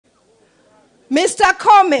Mr.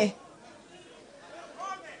 Koome,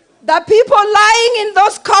 the people lying in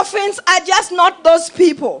those coffins are just not those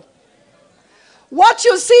people. What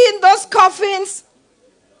you see in those coffins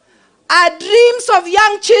are dreams of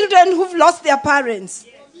young children who've lost their parents.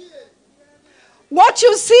 What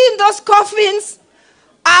you see in those coffins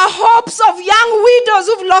are hopes of young widows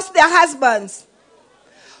who've lost their husbands.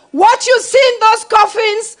 What you see in those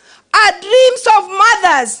coffins are dreams of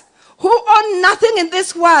mothers who own nothing in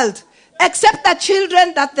this world except the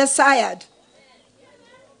children that they sired.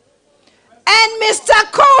 And Mr.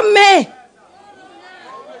 Koome,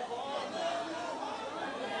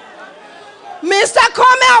 Mr.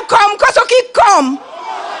 Koome, okom koso kikom.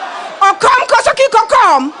 Okom koso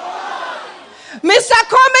kikokom. Mr.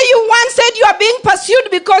 Koome, you once said you are being pursued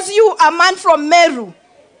because you are a man from Meru.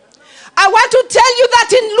 I want to tell you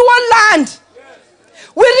that in Luo land,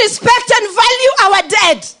 we respect and value our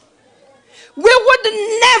dead. We would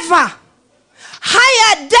never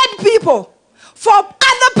hire dead people for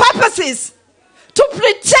other purposes to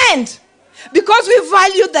pretend, because we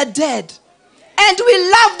value the dead and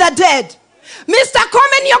we love the dead. Mr.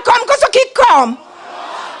 Koome, nyokom koso kikom.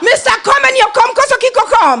 Mr. Koome, nyokom koso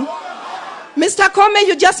kikokom. Mr. Koome,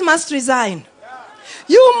 you just must resign.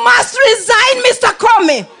 You must resign, Mr.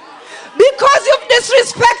 Koome, because you've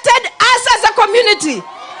disrespected us as a community.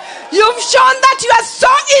 You've shown that you are so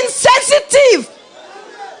insensitive.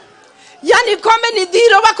 Yani Koome ni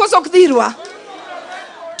dhiro wako sokdhirwa.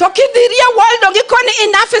 Tokidhiria world ogikoni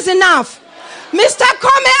enough is enough. Mr.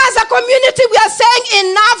 Koome, as a community, we are saying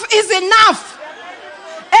enough is enough.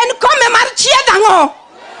 And Koome marchie dango.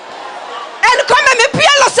 And Koome mi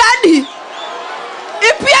pielo sadi.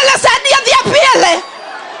 Ipiele sadi ya dia piele.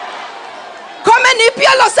 Koome ni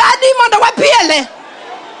pielo sadi mondo wa piele.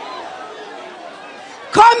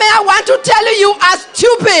 Koome, I want to tell you, you are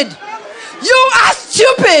stupid. You are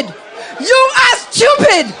stupid. You are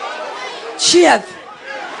stupid. Cheers.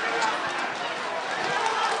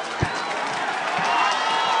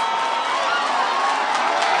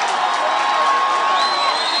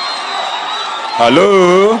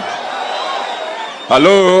 Hello?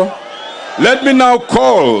 Hello? Let me now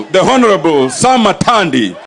call the Honorable Sam Matandi.